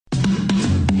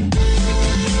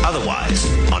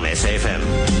SAFM.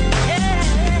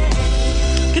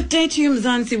 Good day to you,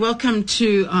 Mzansi. Welcome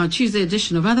to our Tuesday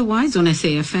edition of Otherwise on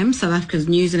SAFM, South Africa's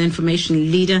news and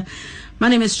information leader. My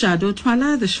name is Shado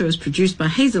Twala. The show is produced by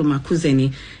Hazel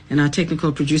Makuzeni, and our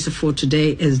technical producer for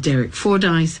today is Derek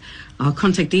Fordyce. Our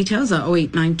contact details are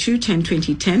 0892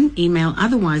 1020 10, email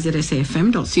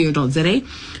otherwise@safm.co.za,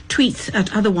 tweets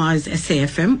at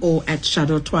otherwise@safm or at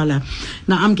Shado Twala.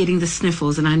 Now, I'm getting the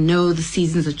sniffles, and I know the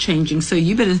seasons are changing, so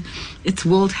you better, it's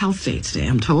World Health Day today,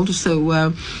 I'm told,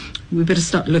 so we better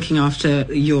start looking after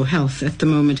your health at the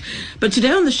moment. But today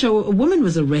on the show, a woman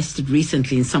was arrested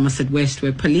recently in Somerset West,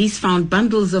 where police found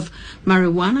bundles of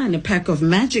marijuana and a pack of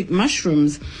magic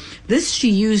mushrooms. This she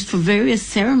used for various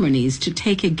ceremonies to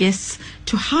take her guests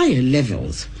to higher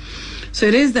levels. So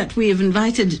it is that we have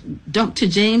invited Dr.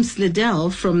 James Liddell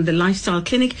from the Lifestyle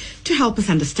Clinic to help us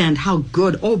understand how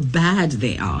good or bad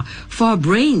they are, for our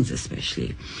brains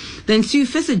especially. Then Sue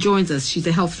VISSER joins us. She's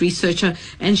a health researcher,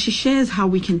 and she shares how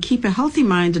we can keep a healthy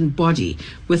mind and body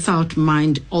without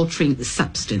mind-altering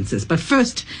substances. But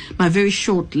first, my very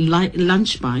short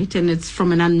lunch bite, and it's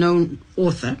from an unknown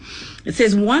author. It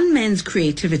says, one man's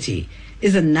creativity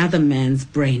is another man's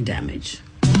brain damage.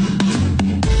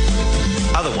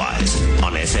 Otherwise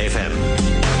on SAFM.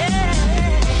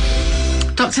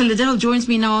 Dr. Liddell joins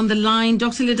me now on the line.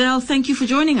 Dr. Liddell, thank you for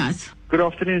joining us. Good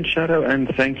afternoon, Shadow, and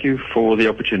thank you for the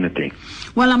opportunity.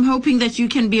 Well, I'm hoping that you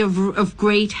can be of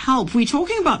great help. We're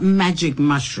talking about magic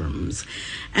mushrooms.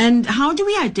 And how do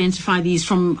we identify these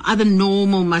from other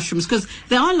normal mushrooms? Because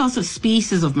there are lots of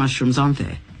species of mushrooms, aren't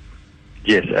there?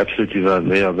 Yes, absolutely.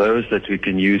 There are those that we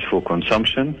can use for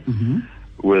consumption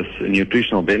with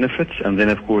nutritional benefits, and then,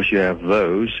 of course, you have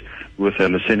those with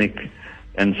hallucinogenic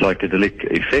and psychedelic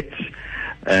effects,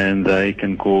 and they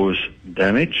can cause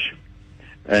damage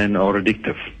and are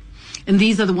addictive. And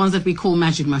these are the ones that we call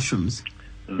magic mushrooms?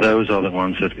 Those are the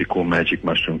ones that we call magic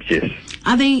mushrooms, yes.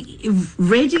 Are they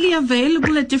readily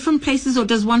available at different places, or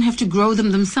does one have to grow them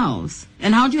themselves?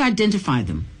 And how do you identify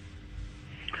them?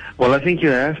 Well, I think you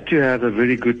have to have a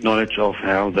very good knowledge of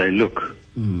how they look.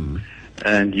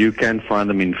 And you can find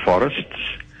them in forests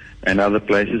and other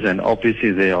places, and obviously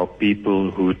there are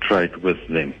people who trade with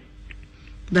them.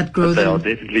 That grow but they them? are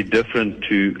definitely different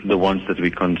to the ones that we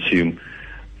consume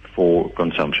for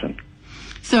consumption.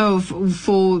 So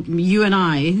for you and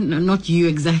I, not you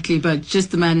exactly, but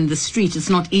just the man in the street, it's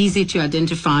not easy to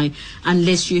identify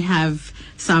unless you have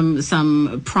some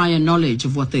prior knowledge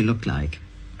of what they look like.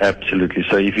 Absolutely.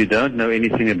 So if you don't know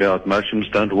anything about mushrooms,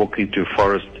 don't walk into a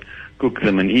forest, cook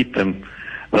them and eat them.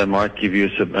 They might give you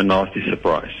a nasty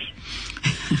surprise.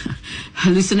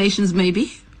 Hallucinations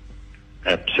maybe?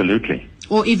 Absolutely.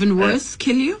 Or even worse,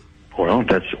 kill you? Well,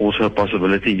 that's also a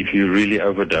possibility if you really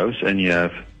overdose and you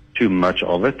have too much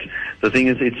of it. The thing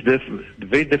is, it's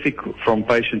very difficult from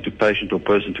patient to patient or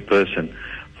person to person.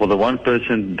 For the one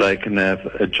person, they can have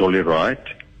a jolly ride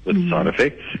with side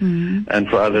effects, and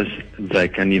for others, they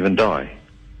can even die.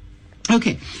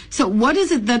 Okay, so what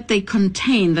is it that they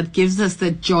contain that gives us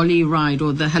the jolly ride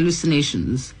or the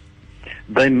hallucinations?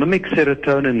 They mimic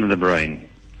serotonin in the brain.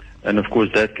 And of course,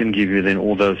 that can give you then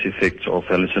all those effects of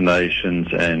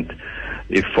hallucinations and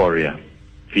euphoria,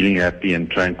 feeling happy and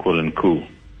tranquil and cool.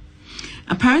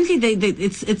 Apparently,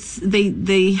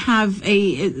 they have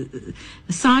a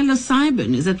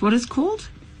psilocybin. Is that what it's called?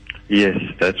 Yes,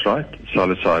 that's right.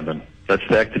 Psilocybin. That's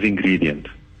the active ingredient.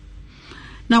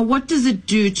 Now, what does it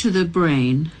do to the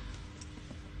brain?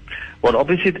 Well,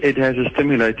 obviously, it has a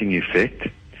stimulating effect,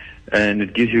 and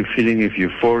it gives you a feeling of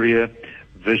euphoria,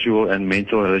 visual and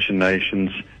mental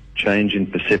hallucinations, change in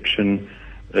perception,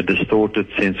 a distorted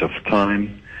sense of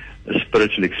time, a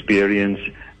spiritual experience,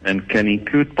 and can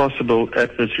include possible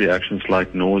adverse reactions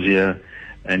like nausea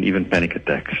and even panic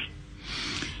attacks.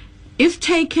 If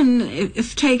taken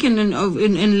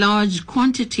in large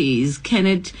quantities, can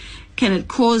it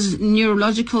cause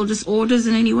neurological disorders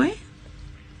in any way?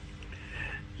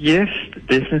 Yes,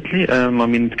 definitely. I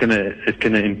mean, it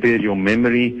can impair your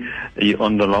memory.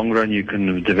 On the long run, you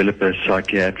can develop a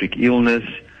psychiatric illness.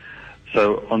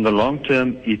 So on the long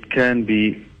term, it can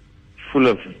be full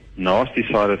of nasty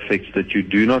side effects that you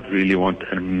do not really want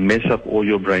and mess up all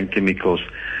your brain chemicals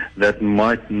that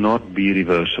might not be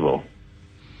reversible.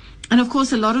 And of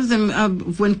course, a lot of them,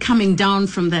 when coming down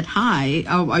from that high,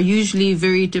 are usually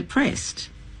very depressed.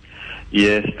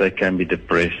 Yes, they can be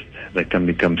depressed. They can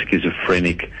become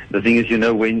schizophrenic. The thing is,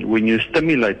 when you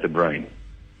stimulate the brain,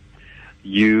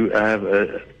 you have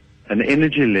an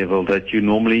energy level that you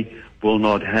normally will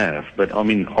not have. But I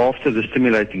mean, after the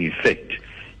stimulating effect,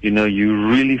 you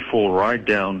really fall right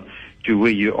down to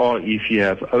where you are if you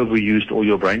have overused all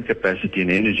your brain capacity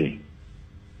and energy.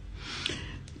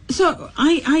 So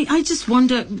I just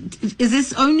wonder, is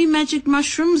this only magic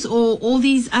mushrooms or all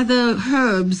these other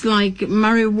herbs like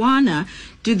marijuana?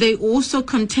 Do they also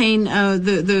contain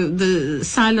the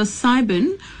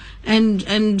psilocybin?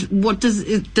 And what does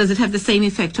it have the same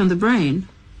effect on the brain?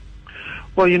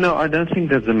 Well, I don't think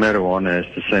that the marijuana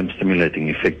has the same stimulating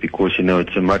effect because,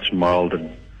 it's a much milder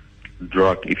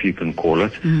drug, if you can call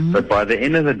it. Mm-hmm. But by the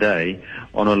end of the day,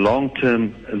 on a long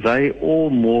term, they all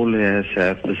more or less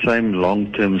have the same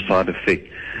long-term side effect,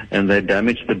 and they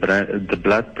damage the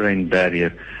blood-brain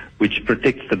barrier, which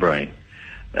protects the brain.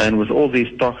 And with all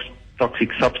these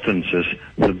toxic substances,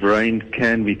 the brain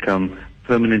can become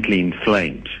permanently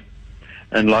inflamed.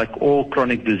 And like all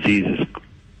chronic diseases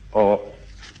are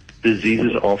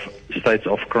diseases of states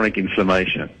of chronic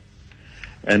inflammation.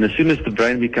 And as soon as the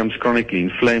brain becomes chronically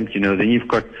inflamed, then you've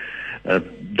got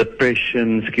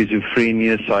depression,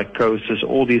 schizophrenia, psychosis,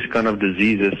 all these kind of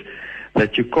diseases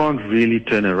that you can't really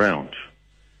turn around.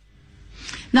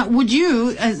 Now, would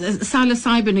you, as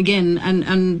psilocybin again,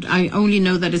 and I only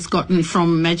know that it's gotten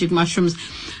from magic mushrooms,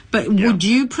 but would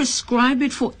you prescribe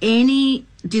it for any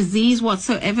disease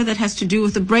whatsoever that has to do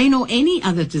with the brain or any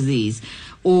other disease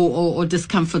or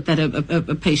discomfort that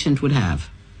a patient would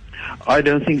have? I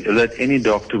don't think that any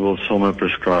doctor will somehow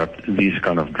prescribe these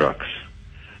kind of drugs.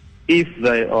 If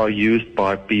they are used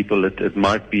by people, it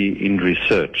might be in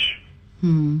research.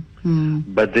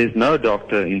 But there's no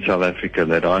doctor in South Africa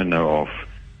that I know of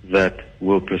that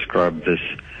will prescribe this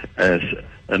as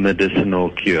a medicinal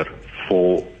cure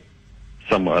for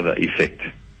some other effect.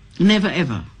 Never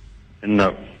ever?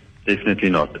 No, definitely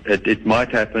not. It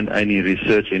might happen in a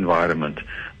research environment,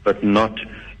 but not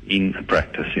in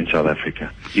practice in South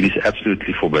Africa. It is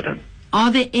absolutely forbidden. Are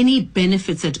there any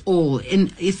benefits at all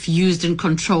if used in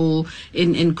controlled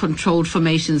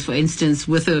formations, for instance,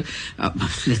 with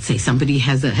let's say somebody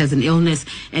has an illness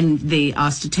and they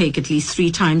asked to take at least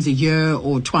 3 times a year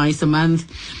or twice a month?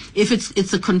 If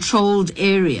it's a controlled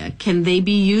area, can they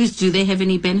be used? Do they have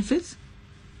any benefits?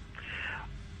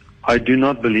 I do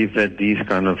not believe that these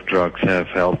kind of drugs have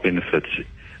health benefits.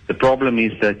 The problem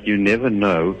is that you never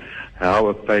know how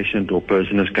a patient or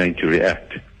person is going to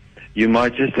react. You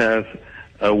might just have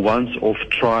a once-off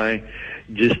try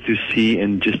just to see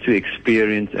and just to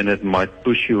experience, and it might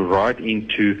push you right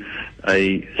into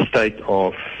a state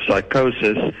of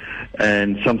psychosis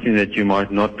and something that you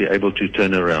might not be able to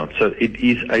turn around. So it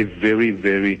is a very,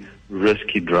 very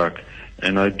risky drug,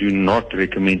 and I do not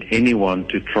recommend anyone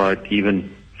to try it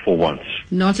even for once.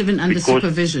 Not even under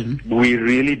supervision? We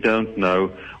really don't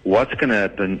know what's going to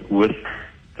happen with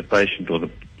the patient or the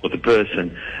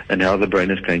person and how the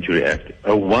brain is going to react.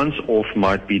 A once-off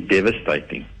might be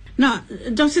devastating. Now,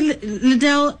 Dr.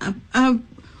 Liddell,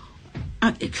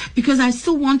 because I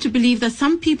still want to believe that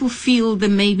some people feel there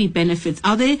may be benefits.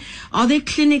 Are there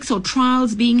clinics or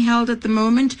trials being held at the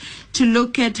moment to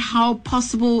look at how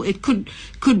possible it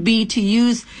could be to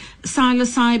use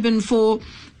psilocybin for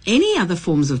any other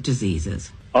forms of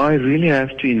diseases? I really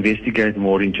have to investigate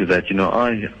more into that.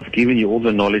 I've given you all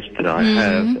the knowledge that I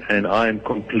have, and I am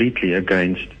completely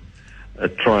against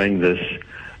trying this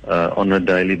on a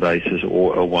daily basis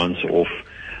or a once-off.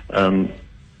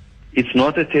 It's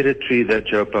not a territory that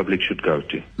Joe Public should go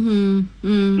to.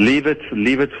 Leave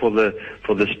it for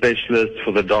the specialists,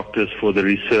 for the doctors, for the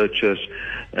researchers,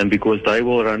 and because they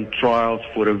will run trials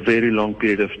for a very long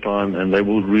period of time, and they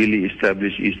will really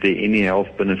establish, is there any health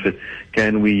benefit?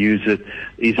 Can we use it?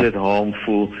 Is it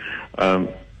harmful?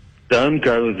 Don't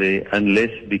go there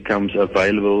unless it becomes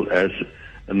available as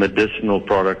a medicinal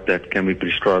product that can be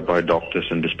prescribed by doctors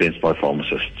and dispensed by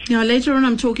pharmacists. Now, later on,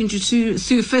 I'm talking to Sue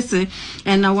VISSER,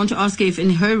 and I want to ask her if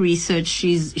in her research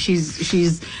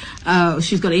she's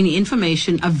got any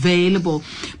information available.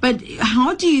 But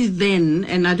how do you then,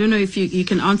 and I don't know if you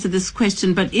can answer this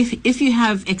question, but if you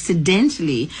have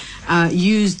accidentally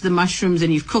used the mushrooms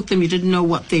and you've cooked them, you didn't know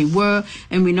what they were,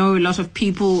 and we know a lot of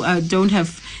people don't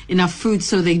have enough food,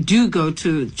 so they do go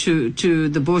to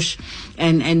the bush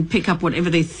and pick up whatever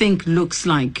they think looks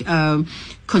like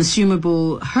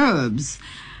consumable herbs.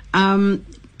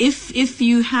 If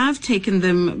you have taken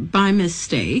them by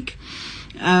mistake,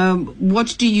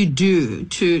 what do you do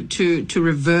to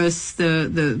reverse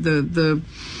the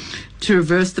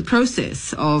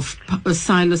process of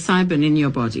psilocybin in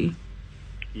your body?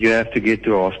 You have to get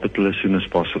to a hospital as soon as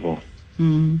possible,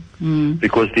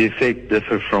 because the effect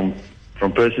differs from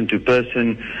person to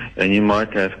person, and you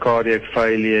might have cardiac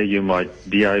failure, you might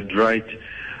dehydrate.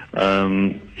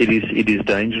 It is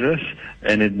dangerous,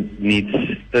 and it needs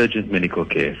urgent medical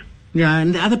care. Yeah,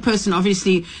 and the other person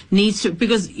obviously needs to,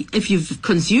 because if you've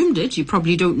consumed it, you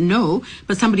probably don't know,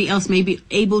 but somebody else may be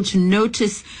able to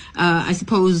notice, I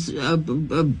suppose,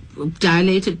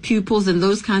 dilated pupils and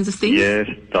those kinds of things? Yes,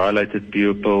 dilated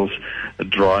pupils,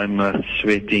 dry mouth,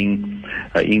 sweating,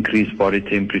 increased body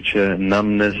temperature,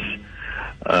 numbness,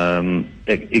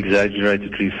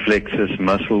 exaggerated reflexes,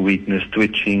 muscle weakness,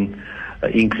 twitching,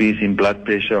 increase in blood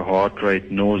pressure, heart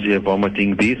rate, nausea,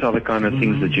 vomiting. These are the kind of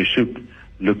things that you should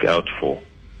look out for.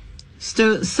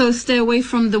 So stay away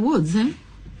from the woods, eh?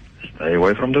 Stay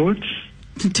away from the woods.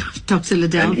 Dr.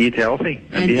 Liddell. And eat healthy.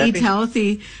 And eat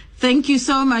healthy. Thank you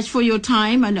so much for your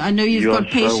time. And I know you've got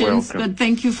patience, so but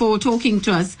thank you for talking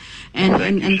to us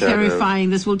and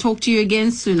clarifying this. We'll talk to you again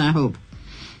soon, I hope.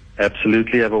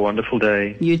 Absolutely. Have a wonderful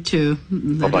day. You too.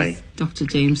 Bye-bye. Dr.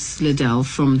 James Liddell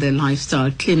from the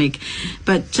Lifestyle Clinic.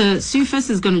 But Sue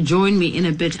Fess is going to join me in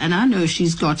a bit, and I know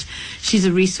she's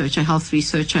a researcher, health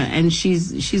researcher, and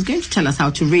she's going to tell us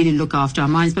how to really look after our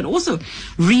minds, but also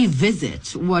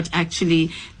revisit what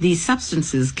actually these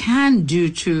substances can do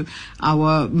to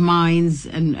our minds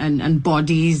and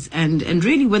bodies, and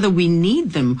really whether we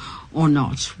need them or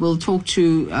not. We'll talk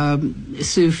to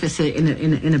Sue Fess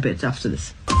in a bit after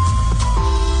this.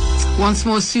 Once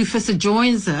more, Sue Visser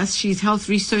joins us. She's health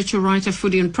researcher, writer,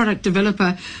 foodie, and product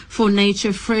developer for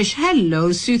Nature Fresh.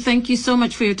 Hello, Sue. Thank you so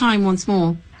much for your time once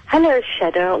more. Hello,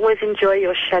 Shadow. I always enjoy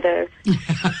your shadow.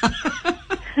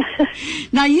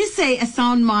 Now, you say a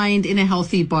sound mind in a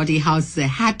healthy body houses a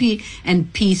happy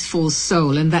and peaceful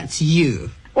soul, and that's you.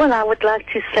 Well, I would like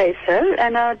to say so,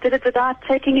 and I did it without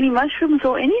taking any mushrooms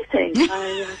or anything.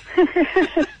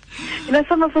 You know,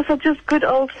 some of us are just good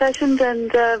old-fashioned and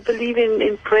believe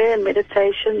in prayer and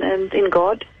meditation and in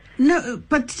God. No,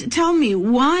 but tell me,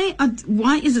 why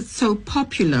is it so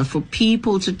popular for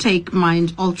people to take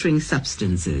mind-altering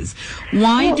substances?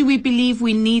 Why do we believe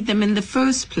we need them in the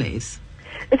first place?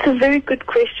 It's a very good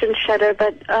question, Shadow,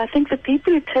 but I think the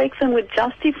people who take them would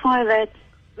justify that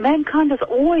mankind has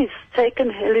always taken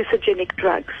hallucinogenic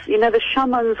drugs. You know, the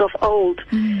shamans of old.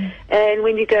 And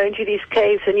when you go into these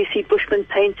caves and you see Bushman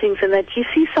paintings and that, you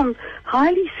see some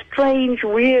highly strange,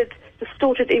 weird,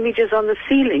 distorted images on the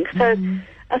ceiling. So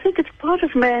I think it's part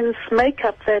of man's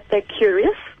makeup that they're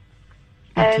curious.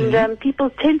 Okay. And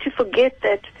people tend to forget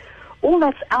that all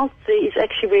that's out there is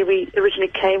actually where we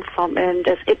originally came from. And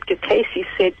as Edgar Cayce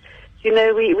said, you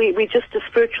know, we're just a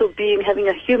spiritual being having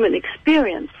a human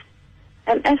experience.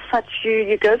 And as such,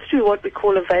 you go through what we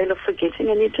call a veil of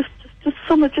forgetting, and you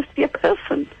just be a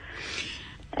person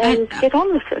and get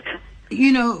on with it.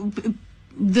 You know,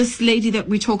 this lady that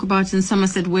we talk about in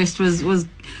Somerset West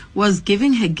was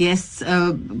giving her guests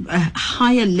a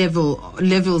higher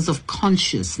levels of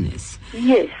consciousness.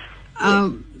 Yes.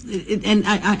 And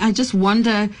I just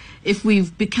wonder if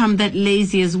we've become that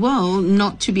lazy as well,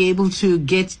 not to be able to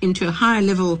get into a higher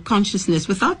level of consciousness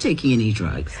without taking any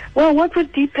drugs. Well, what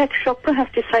would Deepak Chopra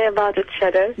have to say about it,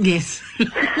 Shadow? Yes.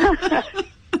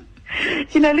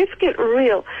 You know, let's get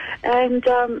real. And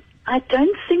I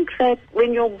don't think that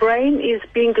when your brain is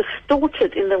being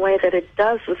distorted in the way that it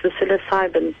does with the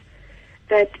psilocybin,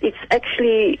 that it's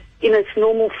actually in its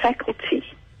normal faculty.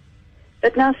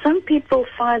 But now some people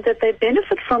find that they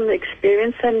benefit from the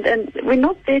experience, and we're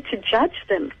not there to judge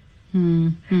them.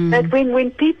 But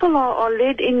when people are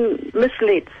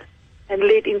misled and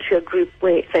led into a group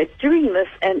where they're doing this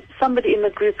and somebody in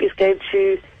the group is going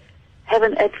to have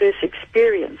an adverse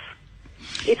experience,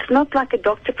 it's not like a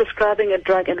doctor prescribing a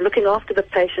drug and looking after the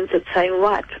patients and saying,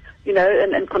 right, you know,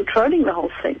 and controlling the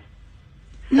whole thing.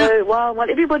 No. So while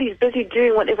everybody's busy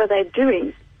doing whatever they're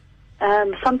doing,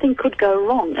 something could go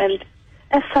wrong, and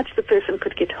as such, the person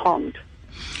could get harmed.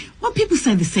 Well, people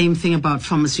say the same thing about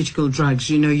pharmaceutical drugs.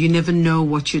 You know, you never know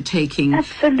what you're taking.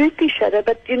 Absolutely, Shadow.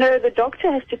 But, you know, the doctor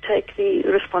has to take the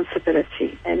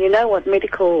responsibility. And you know what?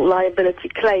 Medical liability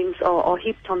claims are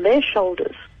heaped on their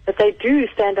shoulders. But they do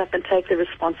stand up and take the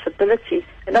responsibility.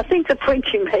 And I think the point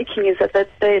you're making is that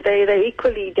they're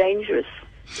equally dangerous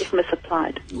if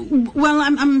misapplied. Well,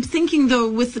 I'm thinking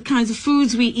though, with the kinds of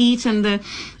foods we eat and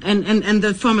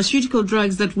the pharmaceutical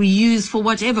drugs that we use for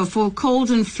whatever, for cold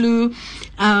and flu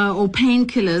or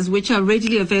painkillers, which are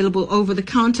readily available over the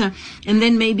counter, and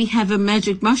then maybe have a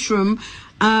magic mushroom,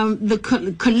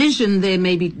 the collision there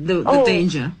may be the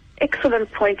danger.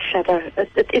 Excellent point, Shadow.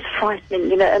 It is frightening,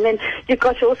 you know. And then you've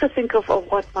got to also think of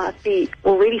what might be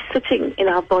already sitting in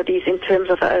our bodies in terms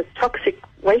of a toxic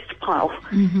waste pile.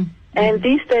 And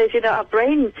these days, you know, our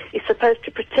brain is supposed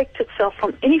to protect itself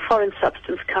from any foreign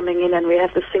substance coming in, and we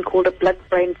have this thing called a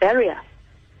blood-brain barrier.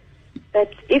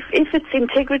 But if its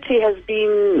integrity has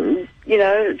been, you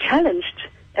know, challenged,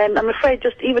 And I'm afraid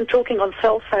just even talking on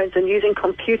cell phones and using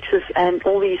computers and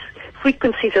all these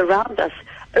frequencies around us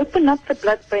open up the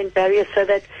blood-brain barrier so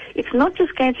that it's not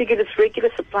just going to get its regular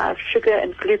supply of sugar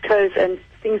and glucose and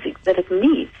things that it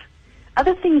needs.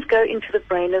 Other things go into the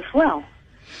brain as well.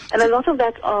 And a lot of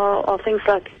that are things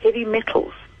like heavy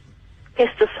metals,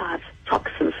 pesticides,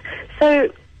 toxins. So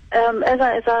as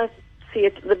I see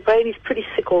it, the brain is pretty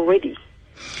sick already.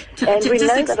 And we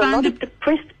know that a lot of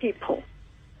depressed people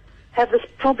have this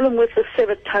problem with the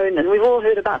serotonin. We've all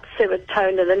heard about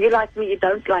serotonin, and you like me, you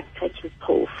don't like taking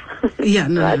pills. Yeah,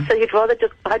 no. Right? So you'd rather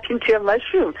just bite into a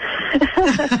mushroom.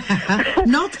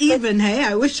 Not even, hey?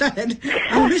 I wish I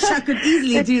could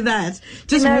easily do that.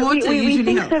 Just water we usually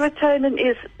think helps. serotonin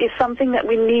is something that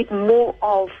we need more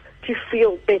of to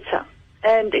feel better,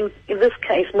 and in this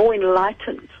case, more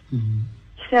enlightened. Mm-hmm.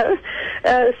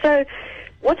 So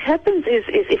what happens is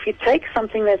if you take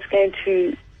something that's going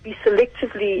to be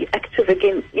selectively active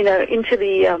again, into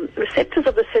the receptors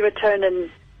of the serotonin,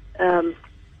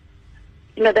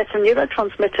 that's a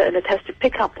neurotransmitter, and it has to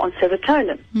pick up on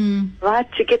serotonin, right,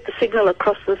 to get the signal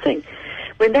across the thing.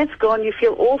 When that's gone, you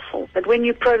feel awful. But when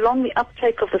you prolong the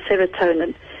uptake of the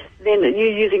serotonin, then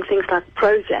you're using things like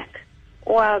Prozac,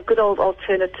 or our good old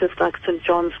alternatives like St.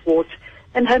 John's wort,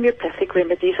 and homeopathic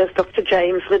remedies, as Dr.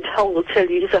 James Liddell will tell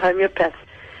you. He's a homeopath.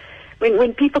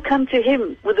 When people come to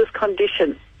him with this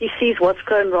condition, he sees what's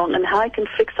going wrong and how he can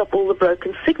fix up all the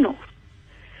broken signals.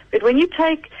 But when you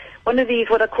take one of these,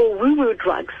 what I call woo-woo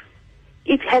drugs,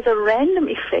 it has a random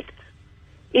effect.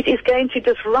 It is going to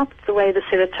disrupt the way the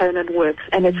serotonin works,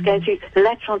 and it's going to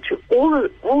latch onto all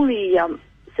the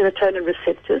serotonin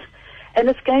receptors, and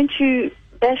it's going to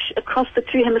bash across the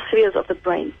two hemispheres of the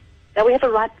brain. Now, we have a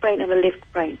right brain and a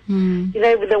left brain.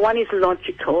 The one is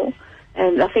logical,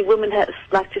 and I think women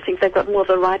like to think they've got more of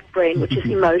a right brain, which is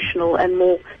emotional and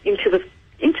more into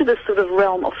the sort of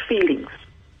realm of feelings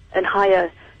and higher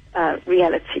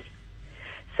reality.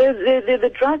 So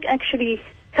the drug actually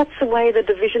cuts away the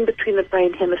division between the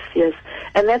brain hemispheres,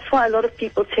 and that's why a lot of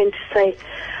people tend to say,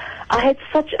 I had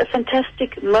such a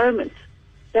fantastic moment.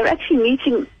 They're actually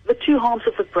meeting the two halves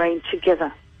of the brain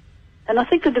together. And I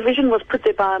think the division was put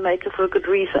there by a maker for a good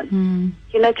reason.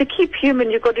 To keep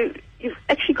human, you've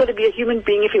actually got to be a human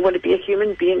being if you want to be a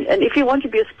human being. And if you want to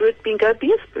be a spirit being, go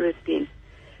be a spirit being.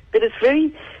 But it's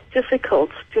very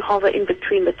difficult to hover in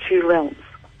between the two realms.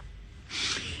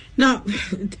 Now,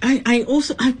 I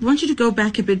want you to go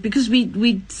back a bit, because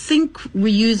we think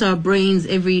we use our brains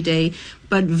every day,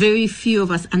 but very few of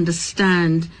us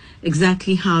understand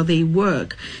exactly how they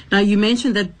work. Now, you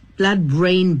mentioned that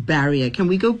blood-brain barrier. Can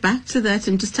we go back to that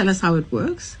and just tell us how it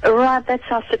works? Right, that's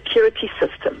our security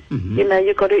system.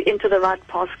 You've got to enter the right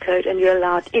passcode and you're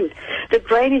allowed in. The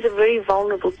brain is a very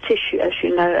vulnerable tissue, as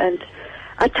you know, and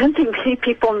I don't think many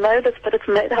people know this, but it's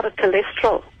made out of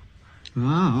cholesterol.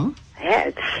 Wow. Yeah,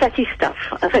 it's fatty stuff,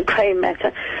 the grey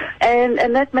matter.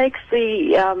 And that makes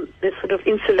the sort of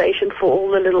insulation for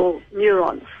all the little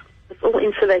neurons. It's all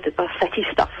insulated by fatty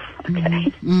stuff,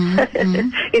 okay?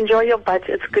 Enjoy your bite,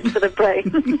 it's good for the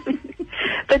brain.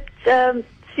 But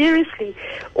seriously,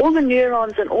 all the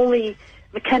neurons and all the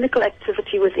mechanical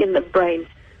activity within the brain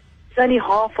is only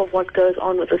half of what goes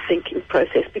on with the thinking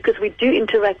process, because we do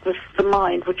interact with the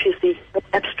mind, which is the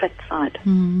abstract side.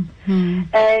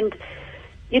 And,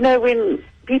 when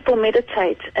people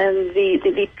meditate, and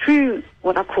the true,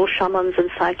 what I call shamans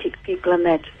and psychic people and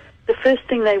that, the first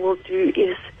thing they will do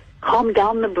is calm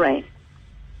down the brain,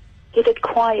 get it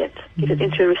quiet, get it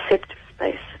into a receptive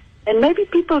space. And maybe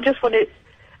people just want to,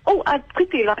 I'd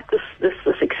quickly like this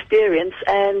experience,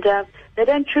 and they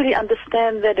don't truly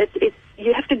understand that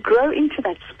you have to grow into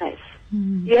that space.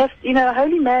 You have, a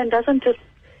holy man doesn't just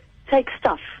take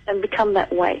stuff and become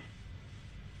that way.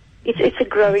 It's a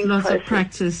growing lots process. Of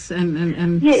practice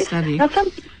and yes. study. Now,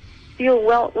 some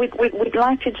feel, we'd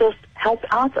like to just help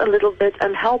out a little bit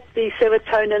and help the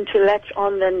serotonin to latch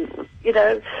on and,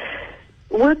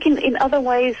 work in other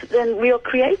ways than we are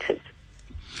created.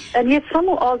 And yet some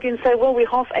will argue and say, well, we're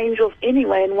half angels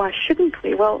anyway, and why shouldn't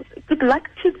we? Well, good luck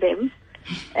to them.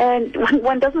 And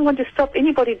one doesn't want to stop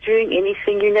anybody doing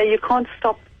anything. You can't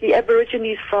stop the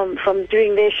Aborigines from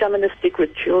doing their shamanistic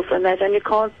rituals and that, and you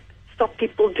can't stop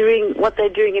people doing what they're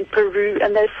doing in Peru,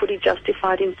 and they're fully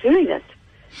justified in doing it.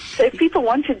 So if people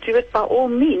want to do it, by all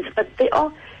means, but there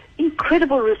are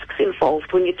incredible risks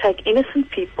involved when you take innocent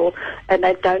people and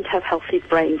they don't have healthy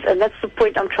brains. And that's the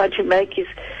point I'm trying to make, is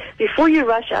before you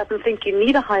rush out and think you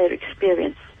need a higher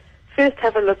experience, first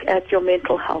have a look at your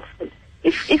mental health.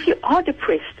 If you are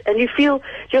depressed and you feel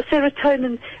your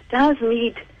serotonin does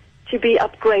need to be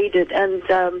upgraded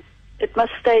and it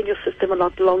must stay in your system a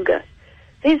lot longer,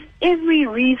 there's every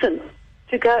reason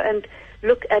to go and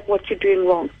look at what you're doing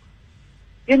wrong.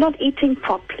 You're not eating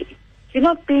properly. You're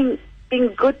not being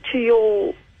good to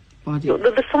your Body.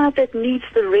 The side that needs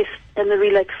the rest and the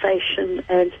relaxation,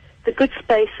 and the good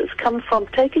spaces come from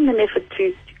taking an effort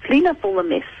to clean up all the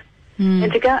mess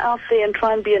and to go out there and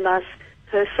try and be a nice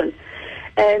person.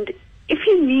 And if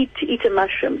you need to eat a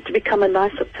mushroom to become a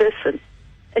nicer person,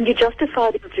 and you're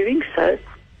justified in doing so,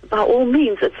 by all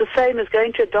means, it's the same as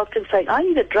going to a doctor and saying, I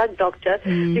need a drug, doctor,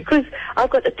 because I've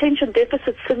got attention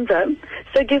deficit syndrome,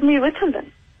 so give me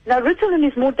Ritalin. Now, Ritalin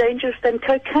is more dangerous than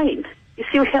cocaine. You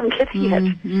see what I'm getting at?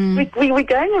 We're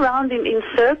going around in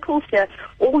circles here.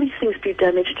 All these things do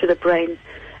damage to the brain.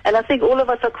 And I think all of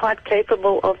us are quite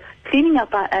capable of cleaning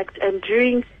up our act and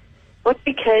doing what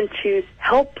we can to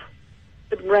help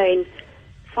the brain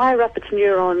fire up its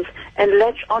neurons and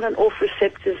latch on and off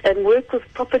receptors and work with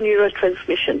proper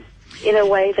neurotransmission in a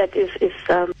way that is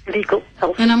legal,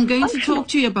 healthy. And I'm going to talk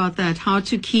to you about that, how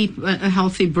to keep a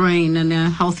healthy brain and a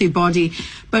healthy body.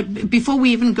 But before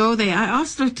we even go there, I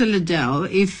asked Dr. Liddell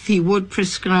if he would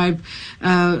prescribe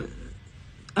the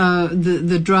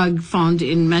drug found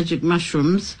in magic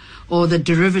mushrooms, or the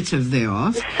derivative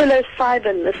thereof. The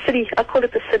psilocybin, I call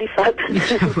it the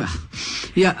psilocybin. Well,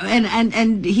 yeah,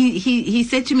 and he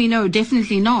said to me, no,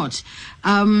 definitely not.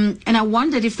 And I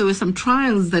wondered if there were some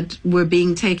trials that were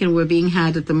being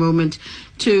had at the moment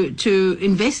to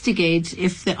investigate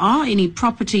if there are any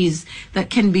properties that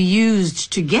can be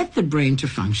used to get the brain to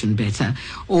function better,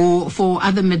 or for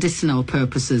other medicinal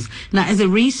purposes. Now, as a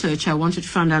researcher, I wanted to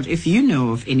find out if you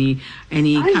know of any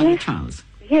kind of trials.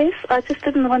 Yes, I just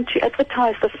didn't want to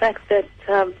advertise the fact that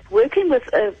working with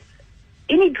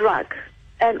any drug,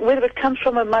 and whether it comes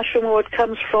from a mushroom or it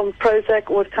comes from Prozac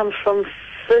or it comes from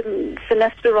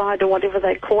finasteride or whatever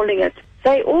they're calling it,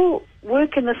 they all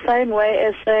work in the same way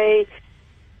as they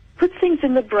put things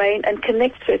in the brain and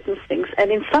connect certain things.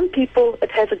 And in some people,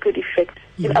 it has a good effect.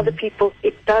 In other people,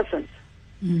 it doesn't.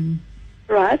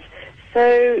 Right?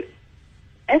 So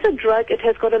as a drug, it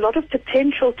has got a lot of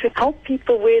potential to help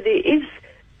people where there is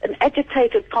an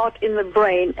agitated part in the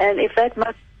brain, and if that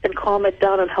much can calm it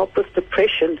down and help with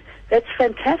depression, that's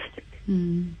fantastic.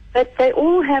 But they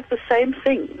all have the same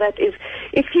thing. That is,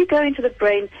 if you go into the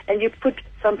brain and you put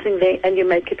something there and you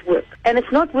make it work, and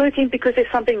it's not working because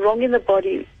there's something wrong in the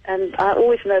body, and I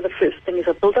always know the first thing is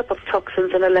a buildup of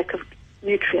toxins and a lack of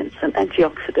nutrients and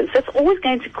antioxidants. That's always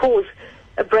going to cause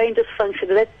a brain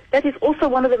dysfunction. That is also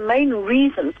one of the main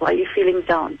reasons why you're feeling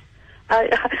down.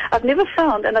 I've never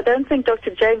found, and I don't think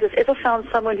Dr. James has ever found,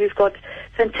 someone who's got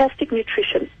fantastic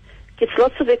nutrition, gets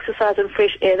lots of exercise and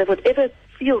fresh air, that would ever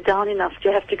feel down enough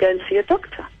to have to go and see a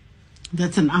doctor.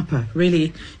 That's an upper,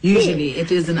 really. Usually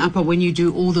it is an upper when you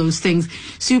do all those things.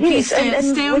 Sue, please stay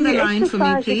on the line for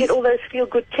me, please. You get all those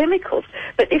feel-good chemicals.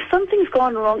 But if something's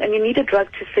gone wrong and you need a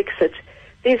drug to fix it,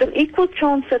 there's an equal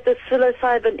chance that the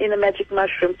psilocybin in a magic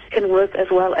mushroom can work as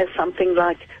well as something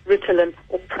like Ritalin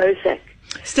or Prozac.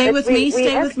 Stay with me, Sue.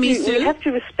 We have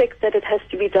to respect that it has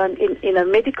to be done in a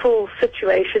medical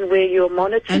situation where you're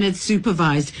monitored. And it's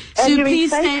supervised. Sue,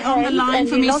 please stay on the line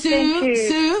for me.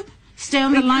 Sue, stay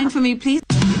on the line for me, please.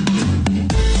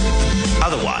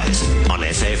 Otherwise, on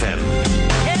SAFM.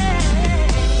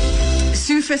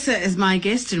 Sue VISSER is my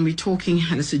guest, and we're talking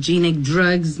hallucinogenic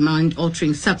drugs,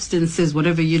 mind-altering substances,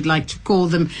 whatever you'd like to call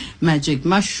them, magic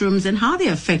mushrooms, and how they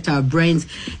affect our brains,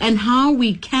 and how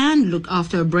we can look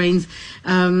after our brains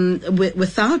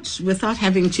without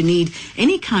having to need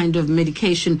any kind of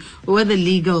medication, whether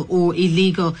legal or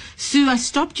illegal. Sue, I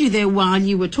stopped you there while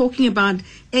you were talking about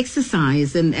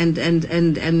exercise and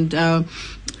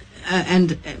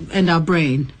our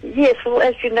brain. Yes, well,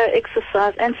 as you know,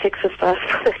 exercise and sexercise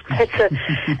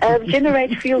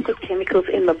generate feel-good chemicals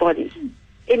in the body,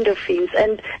 endorphins.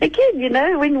 And again, you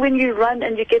know, when you run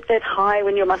and you get that high,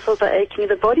 when your muscles are aching,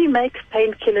 the body makes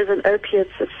painkillers and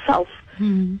opiates itself.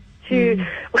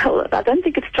 Well, I don't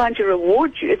think it's trying to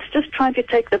reward you. It's just trying to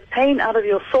take the pain out of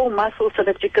your sore muscles so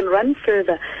that you can run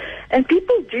further. And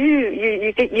people do.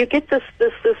 You get this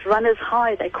runner's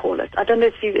high, they call it. I don't know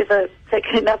if you've ever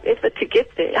taken enough effort to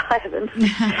get there. I haven't.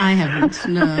 I haven't,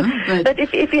 no. But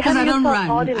if you have yourself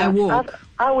hard enough, I walk.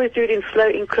 I always do it in slow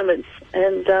increments,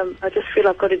 and I just feel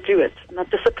I've got to do it, and I've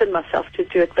disciplined myself to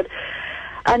do it. But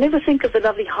I never think of the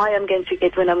lovely high I'm going to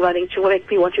get when I'm running to make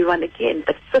me want to run again.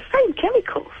 But it's the same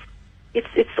chemicals.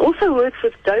 It also works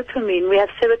with dopamine. We have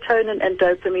serotonin and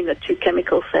dopamine, the two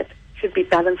chemicals that should be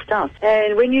balanced out.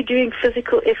 And when you're doing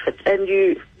physical effort and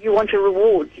you want a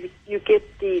reward, you get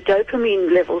the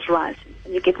dopamine levels rising,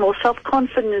 and you get more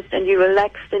self-confidence, and you're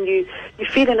relaxed, and you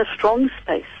feel in a strong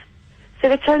space.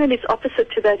 Serotonin is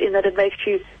opposite to that in that it makes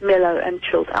you mellow and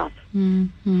chilled out.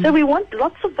 Mm-hmm. So we want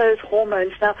lots of those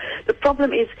hormones. Now, the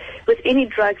problem is with any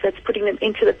drugs that's putting them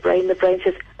into the brain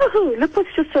says, oh, look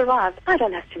what's just arrived. I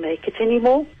don't have to make it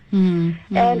anymore.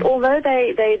 Mm-hmm. And although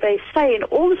they say in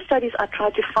all the studies I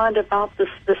tried to find about this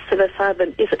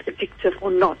psilocybin, is it addictive or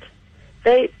not?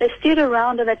 They steer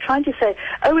around and they're trying to say,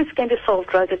 oh, it's going to solve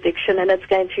drug addiction and it's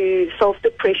going to solve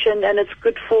depression and it's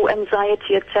good for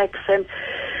anxiety attacks and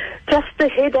just the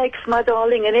headaches, my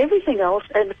darling, and everything else,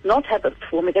 and it's not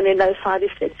habit-forming and there are no side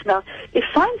effects. Now, if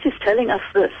science is telling us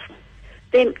this,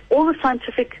 then all the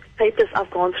scientific papers I've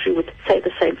gone through would say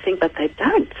the same thing, but they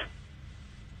don't.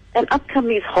 And up come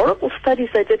these horrible studies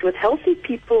they did with healthy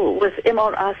people with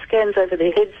MRI scans over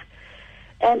their heads,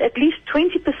 and at least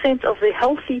 20% of the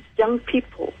healthy young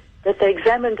people that they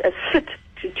examined as fit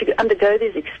to undergo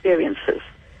these experiences,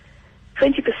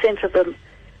 20% of them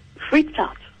freaked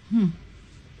out.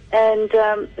 And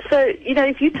so,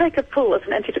 if you take a pill as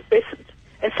an antidepressant,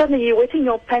 and suddenly you're wetting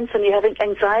your pants and you're having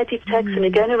anxiety attacks and you're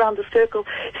going around the circle,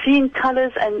 seeing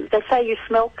colors, and they say you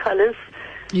smell colors.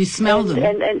 You smell them.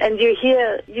 And you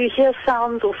hear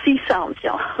sounds or see sounds,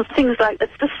 things like that.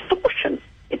 It's distortion.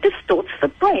 It distorts the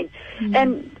brain.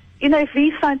 And, if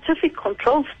these scientific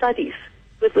controlled studies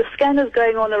with scanners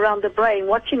going on around the brain,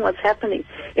 watching what's happening,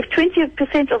 if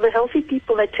 20% of the healthy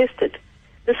people they tested,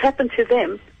 this happened to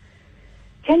them,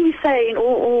 can we say in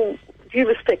all due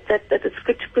respect that it's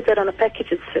good to put that on a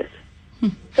package insert?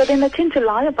 So then they tend to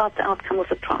lie about the outcome of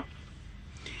the trial.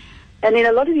 And in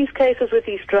a lot of these cases with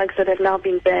these drugs that have now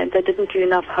been banned, they didn't do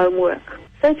enough homework.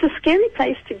 So it's a scary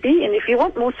place to be. And if you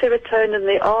want more serotonin,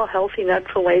 there are healthy,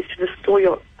 natural ways to restore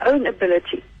your own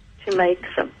ability to make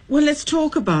them. Well, let's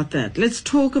talk about that. Let's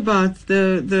talk about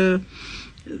the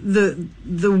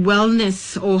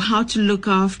wellness, or how to look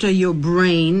after your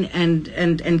brain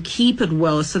and keep it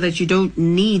well, so that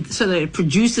so that it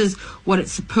produces what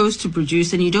it's supposed to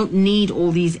produce, and you don't need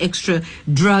all these extra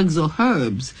drugs or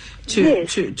herbs to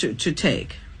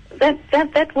take.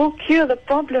 That will cure the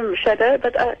problem, Shadow,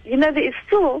 but there is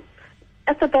still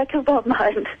at the back of our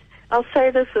mind, I'll say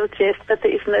this or jest, but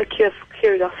there is no cure for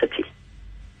curiosity.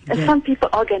 And some people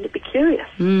are going to be curious.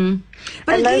 But and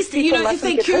at least, if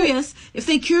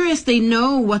they're curious, they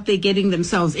know what they're getting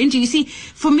themselves into. You see,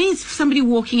 for me, it's somebody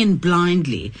walking in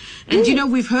blindly.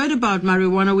 And, we've heard about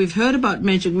marijuana, we've heard about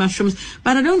magic mushrooms,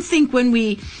 but I don't think when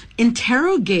we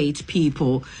interrogate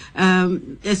people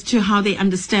as to how they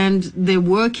understand their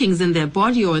workings in their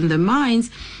body or in their minds,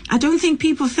 I don't think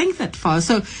people think that far.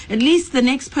 So at least the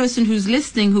next person who's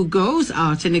listening, who goes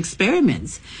out and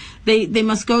experiments, they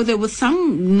must go there with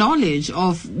some knowledge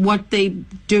of what they're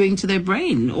doing to their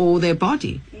brain or their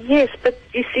body. Yes, but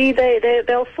you see,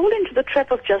 they'll fall into the trap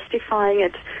of justifying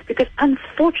it, because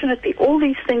unfortunately all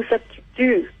these things that you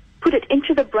do, put it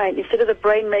into the brain instead of the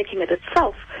brain making it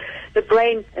itself. The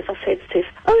brain, as I said, says,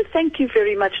 oh, thank you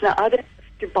very much, now I don't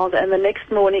have to bother, and the next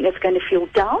morning it's going to feel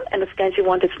down and it's going to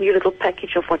want its new little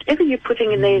package of whatever you're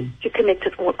putting in there to connect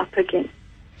it all up again.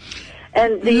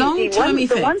 And the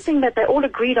one thing that they all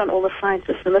agreed on, all the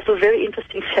scientists, and this was very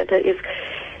interesting, Shadow, is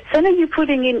so now you're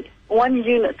putting in 1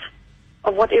 unit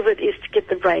of whatever it is to get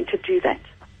the brain to do that.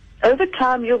 Over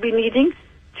time, you'll be needing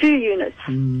 2 units,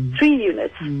 3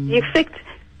 units. The effect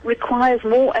requires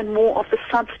more and more of the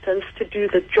substance to do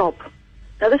the job.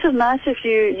 Now, this is nice if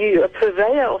you're a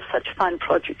purveyor of such fine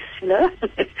produce,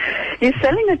 You're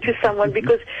selling it to someone,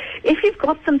 because if you've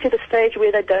got them to the stage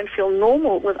where they don't feel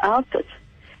normal without it,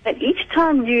 and each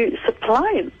time you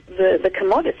supply the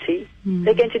commodity,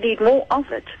 they're going to need more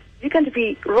of it. You're going to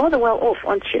be rather well off,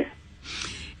 aren't you?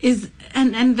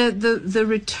 And the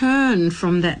return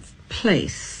from that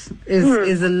place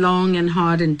is a long and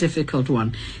hard and difficult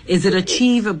one. Is it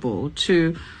achievable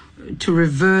to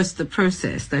reverse the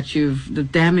process the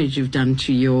damage you've done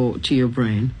to your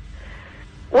brain?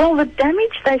 Well, the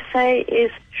damage, they say,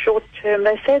 is short term.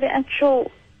 They say the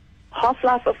actual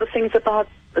half-life of the thing is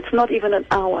it's not even an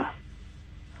hour.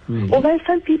 Really? Although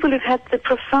some people who've had the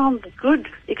profound good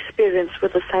experience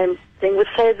with the same thing would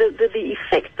say the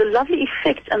effect, the lovely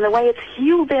effect, and the way it's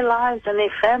healed their lives and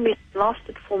their families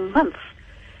lasted for months.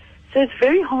 So it's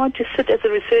very hard to sit as a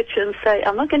researcher and say,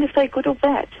 I'm not going to say good or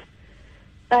bad,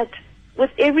 but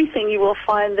with everything you will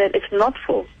find that it's not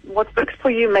for what works for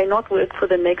you may not work for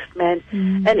the next man.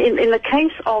 And in the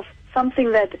case of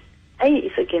something that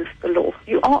is against the law,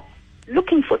 you are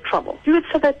looking for trouble. Do it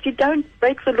so that you don't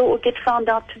break the law or get found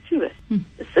out to do it.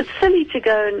 It's silly to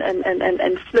go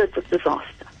and flirt with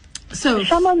disaster. So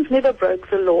someone's never broke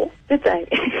the law, did they?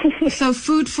 So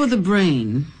food for the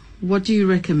brain, what do you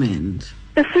recommend?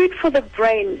 The food for the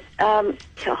brain, not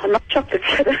chocolate.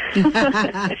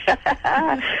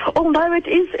 Although it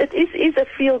is a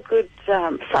feel-good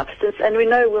substance, and we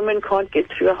know women can't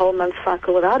get through a whole month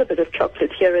cycle without a bit of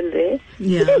chocolate here and there.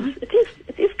 Yeah.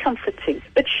 It is comforting.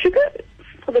 But sugar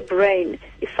for the brain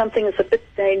is something that's a bit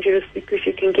dangerous because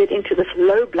you can get into this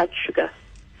low blood sugar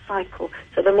cycle.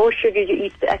 So the more sugar you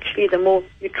eat, actually the more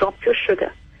you drop your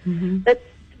sugar. Mm-hmm. But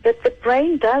the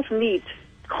brain does need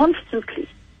constantly.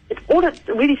 All it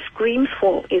really screams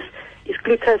for is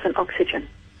glucose and oxygen.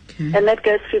 Okay. And that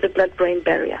goes through the blood-brain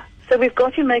barrier. So we've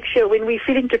got to make sure when we're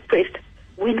feeling depressed,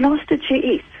 when last did you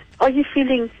eat? Are you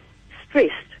feeling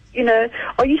stressed?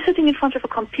 Are you sitting in front of a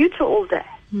computer all day?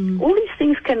 Mm. All these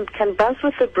things can buzz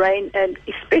with the brain, and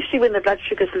especially when the blood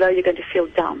sugar's low, you're going to feel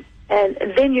down. And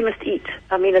then you must eat.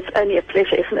 I mean, it's only a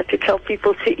pleasure, isn't it, to tell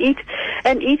people to eat,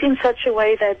 and eat in such a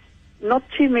way that not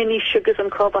too many sugars and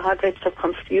carbohydrates are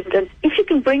consumed. And if you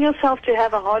can bring yourself to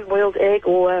have a hard-boiled egg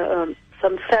or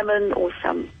some salmon or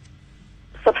some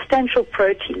substantial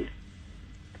protein,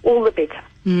 all the better.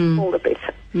 All the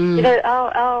better.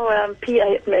 Our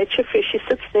PA at Nature Fresh, she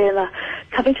sits there and I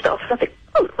come into the office and I think,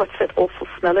 oh, what's that awful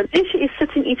smell? And then she is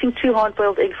sitting eating 2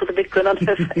 hard-boiled eggs with a big grin on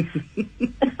her face.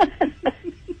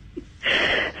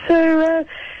 So,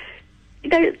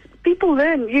 people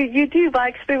learn. You do by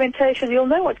experimentation. You'll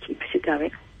know what keeps you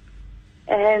going.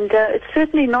 And it's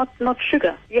certainly not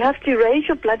sugar. You have to raise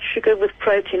your blood sugar with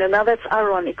protein. And now that's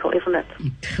ironical, isn't it?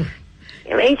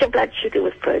 Raise your blood sugar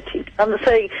with protein. I'm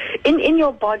saying in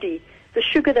your body, the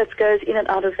sugar that goes in and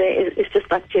out of there is just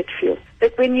like jet fuel.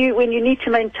 But when you need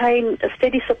to maintain a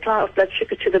steady supply of blood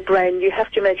sugar to the brain, you have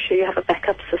to make sure you have a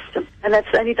backup system. And that's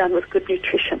only done with good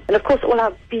nutrition. And of course, all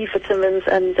our B vitamins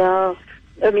and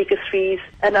omega-3s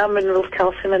and our minerals,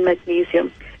 calcium and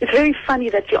magnesium. It's very funny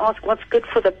that you ask what's good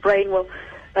for the brain. Well,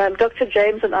 Dr.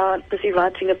 James and I are busy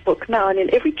writing a book now, and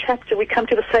in every chapter we come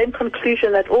to the same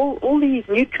conclusion that all these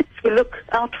nutrients we look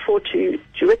out for to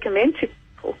recommend to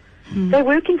people, they're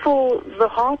working for the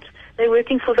heart, they're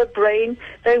working for the brain,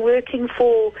 they're working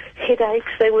for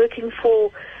headaches, they're working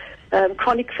for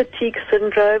chronic fatigue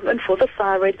syndrome and for the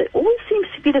thyroid. There always seems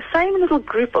to be the same little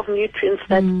group of nutrients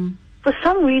that for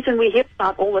some reason we hear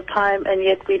about all the time, and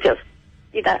yet we just,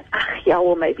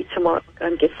 well, maybe tomorrow I'll go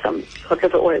and get some cod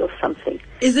liver oil or something.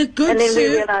 Is it good and then to... we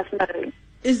realize, no,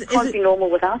 it can't be normal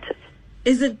without it.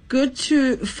 Is it good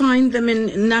to find them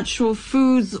in natural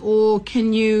foods, or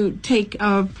can you take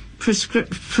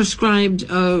prescribed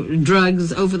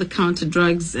drugs, over-the-counter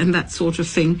drugs and that sort of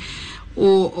thing?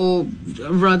 Or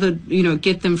rather,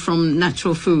 get them from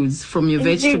natural foods, from your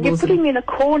vegetables. You're putting me in a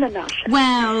corner now.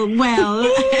 Well.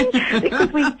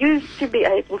 Because we used to be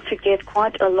able to get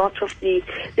quite a lot of the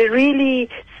really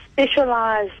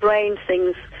specialized brain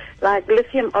things, like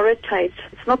lithium orotate.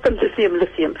 It's not the lithium.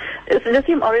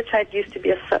 Lithium orotate used to be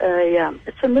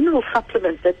it's a mineral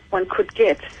supplement that one could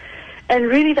get. And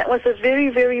really that was a very,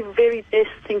 very, very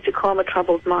best thing to calm a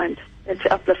troubled mind and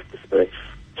to uplift the spirits.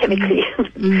 Chemically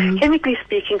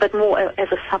speaking, but more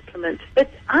as a supplement. But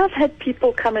I've had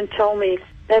people come and tell me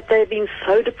that they've been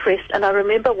so depressed, and I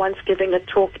remember once giving a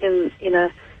talk in a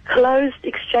closed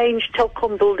exchange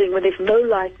telecom building where there's no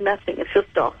light, nothing. It's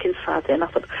just dark inside there. And I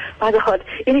thought, my God,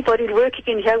 anybody working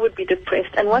in here would be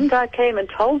depressed. And one guy came and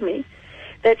told me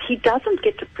that he doesn't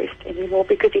get depressed anymore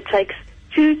because he takes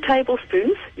 2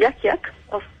 tablespoons, yuck,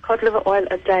 of cod liver oil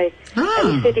a day.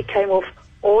 And he said he came off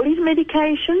all his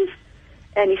medications,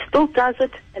 and he still does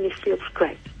it, and he feels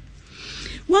great.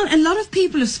 Well, a lot of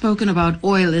people have spoken about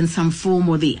oil in some form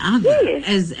or the other,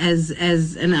 yes.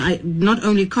 Not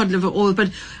only cod liver oil,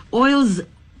 but oils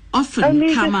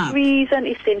often come up. Omega-3s and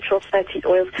essential fatty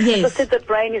oils. Yes. As I said, the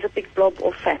brain is a big blob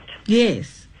of fat.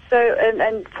 Yes. So,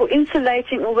 and for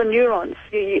insulating all the neurons,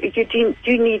 you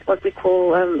do need what we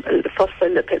call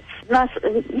phospholipids. Nice,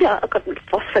 I've got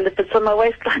phospholipids on my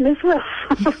waistline as well.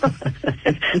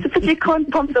 But you can't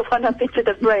pump the one up into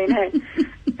the brain, hey?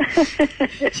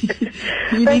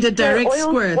 You need a direct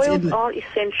squirt. Oils are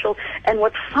essential, and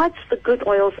what fights the good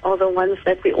oils are the ones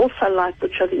that we also like,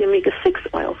 which are the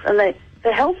omega-6 oils, and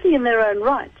they're healthy in their own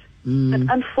right. But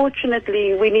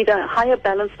unfortunately, we need a higher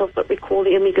balance of what we call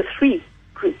the omega-3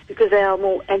 group, because they are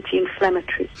more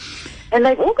anti-inflammatory. And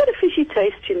they've all got a fishy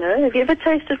taste, Have you ever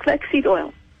tasted flaxseed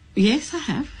oil? Yes, I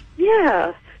have.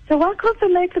 Yeah. So why can't they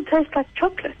make them taste like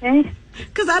chocolate, eh?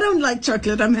 Because I don't like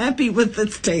chocolate. I'm happy with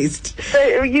its taste. So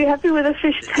are you happy with the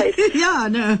fish taste? Yeah,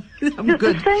 no. I'm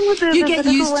good. The same with you get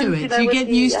used to it. You get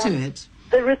used to it.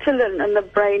 the Ritalin and the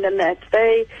brain and that.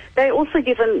 They're also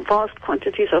given vast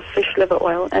quantities of fish liver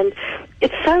oil, and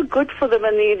it's so good for them.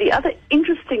 And the other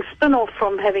interesting spin-off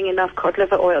from having enough cod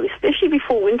liver oil, especially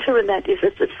before winter and that, is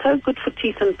it's so good for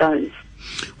teeth and bones.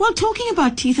 Well, talking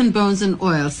about teeth and bones and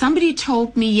oil, somebody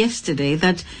told me yesterday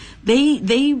that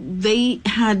they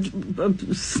had a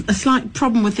slight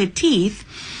problem with their teeth,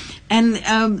 and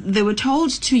they were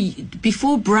told to,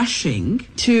 before brushing,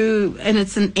 and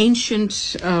it's an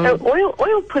ancient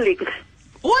oil pulling.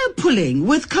 Oil pulling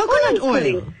with coconut oil.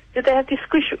 Pulling. Did they have to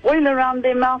squish oil around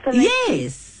their mouth and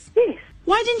yes. Yes.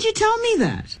 Why didn't you tell me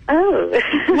that? Oh.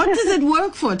 What does it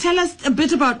work for? Tell us a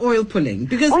bit about oil pulling,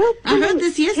 because I heard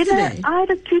this yesterday. You know, I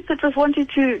had a tooth that was wanting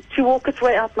to walk its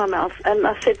way out my mouth, and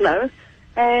I said no.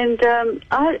 And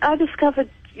I discovered,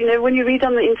 you know, when you read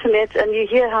on the internet and you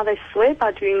hear how they swear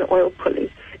by doing the oil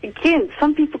pulling, again,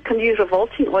 some people can use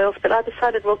revolting oils, but I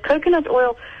decided, well, coconut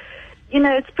oil, you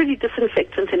know, it's pretty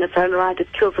disinfectant in its own right.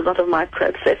 It kills a lot of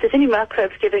microbes. So if there's any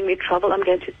microbes giving me trouble, I'm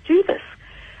going to do this.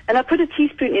 And I put a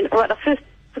teaspoon in. All right, I first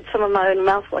put some of my own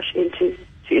mouthwash in to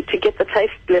get the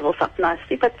taste levels up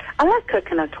nicely. But I like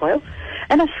coconut oil.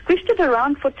 And I squished it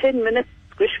around for 10 minutes.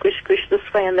 Squish, squish, squish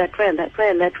this way and that way and that way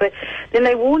and that way. Then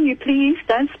they warn you, please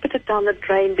don't spit it down the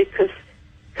drain, because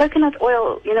coconut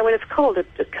oil, you know, when it's cold, it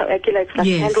coagulates like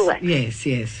candle wax. Yes,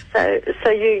 yes. So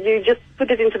you just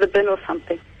put it into the bin or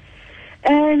something.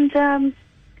 And,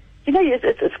 you know,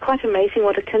 it's quite amazing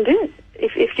what it can do.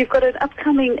 If you've got an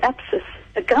upcoming abscess,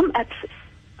 a gum abscess,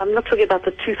 I'm not talking about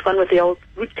the tooth one with the old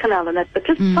root canal and that, but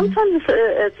just sometimes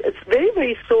it's very,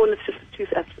 very sore and it's just a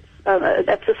tooth abscess, an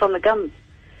abscess on the gum.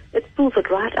 It pulls it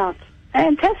right out.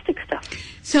 Fantastic stuff.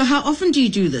 So how often do you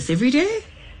do this? Every day?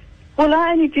 Well,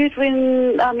 I only do it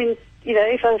when, I mean, you know,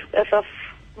 if I've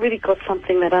really got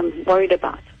something that I'm worried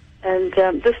about. And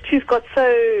this tooth got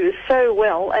so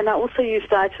well, and I also used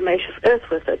diatomaceous earth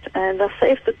with it, and I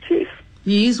saved the tooth.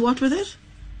 You use what with it?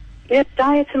 Yeah,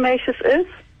 diatomaceous earth.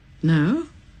 No.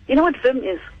 You know what Vim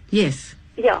is? Yes.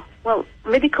 Yeah, well,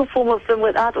 medical form of Vim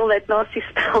without all that nasty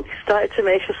spell is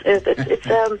diatomaceous earth.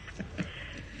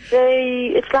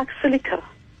 It's like silica.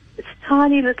 It's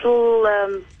tiny little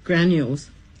granules.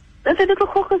 They're the little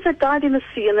hawkers that died in the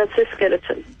sea, and that's their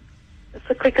skeleton. That's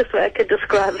the quickest way I could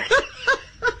describe it.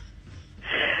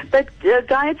 But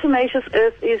diatomaceous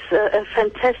earth is a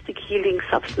fantastic healing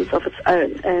substance of its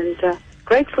own, and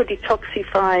great for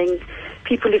detoxifying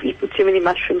people who've eaten too many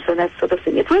mushrooms and that sort of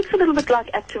thing. It works a little bit like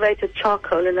activated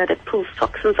charcoal in that it pulls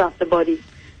toxins out the body.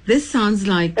 This sounds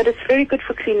like... But it's very good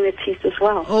for cleaning the teeth as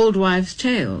well. Old wives'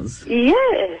 tales.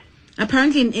 Yeah.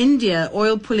 Apparently in India,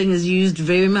 oil pulling is used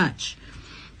very much.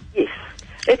 Yes,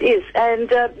 it is.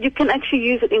 And you can actually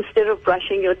use it instead of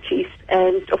brushing your teeth.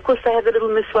 And, of course, they have a little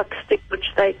miswak stick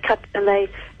which they cut and they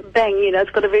bang. You know, it's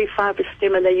got a very fibrous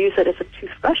stem, and they use it as a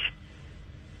toothbrush.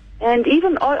 And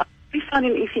even we found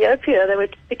in Ethiopia, they were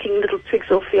picking little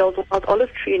twigs off the old wild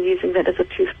olive tree and using that as a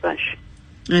toothbrush.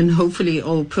 And hopefully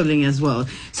oil pulling as well.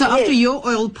 So yes. After your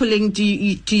oil pulling, do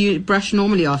you brush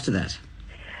normally after that?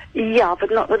 Yeah, but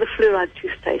not with a fluoride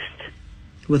toothpaste.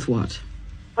 With what?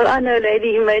 Well, I know a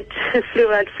lady who made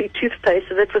fluoride-free toothpaste,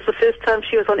 and that was the first time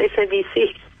she was on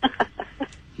SABC.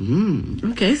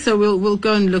 Okay, so we'll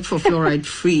go and look for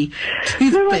fluoride-free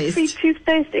toothpaste. Fluoride-free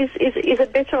toothpaste is a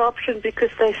better option, because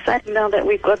they say now that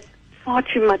we've got far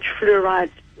too much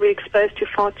fluoride. We're exposed to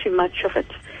far too much of it.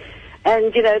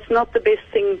 And, you know, it's not the best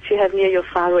thing to have near your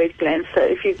thyroid gland. So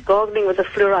if you're gargling with a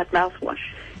fluoride mouthwash,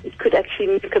 it could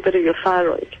actually nuke a bit of your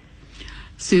thyroid.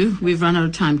 Sue, we've run out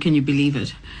of time. Can you believe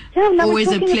it? Yeah, no,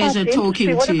 always a pleasure talking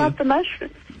to you. What about the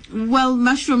mushrooms? Well,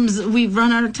 mushrooms, we've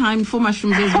run out of time for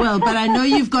mushrooms as well. But I know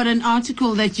you've got an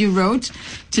article that you wrote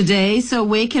today. So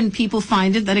where can people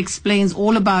find it that explains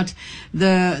all about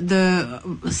the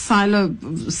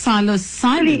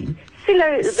psilocybin?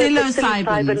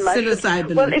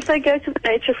 Psilocybin. Well, if they go to the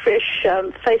Nature Fresh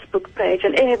Facebook page,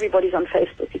 and everybody's on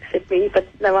Facebook except me, but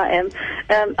no, I am.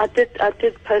 I did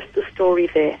post the story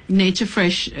there. Nature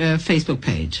Fresh Facebook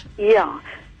page. Yeah.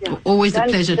 Always a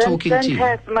pleasure talking to you. Don't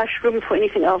have mushrooms for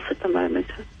anything else at the moment.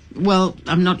 Well,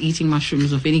 I'm not eating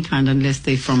mushrooms of any kind unless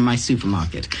they're from my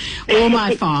supermarket or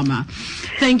my farmer.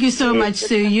 Thank you so much,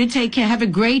 Sue. You take care. Have a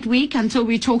great week until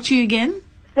we talk to you again.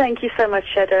 Thank you so much,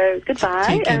 Shadow. Goodbye.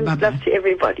 Take care. And Bye-bye. love to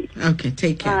everybody. Okay,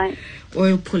 take care. Bye.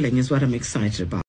 Oil pulling is what I'm excited about.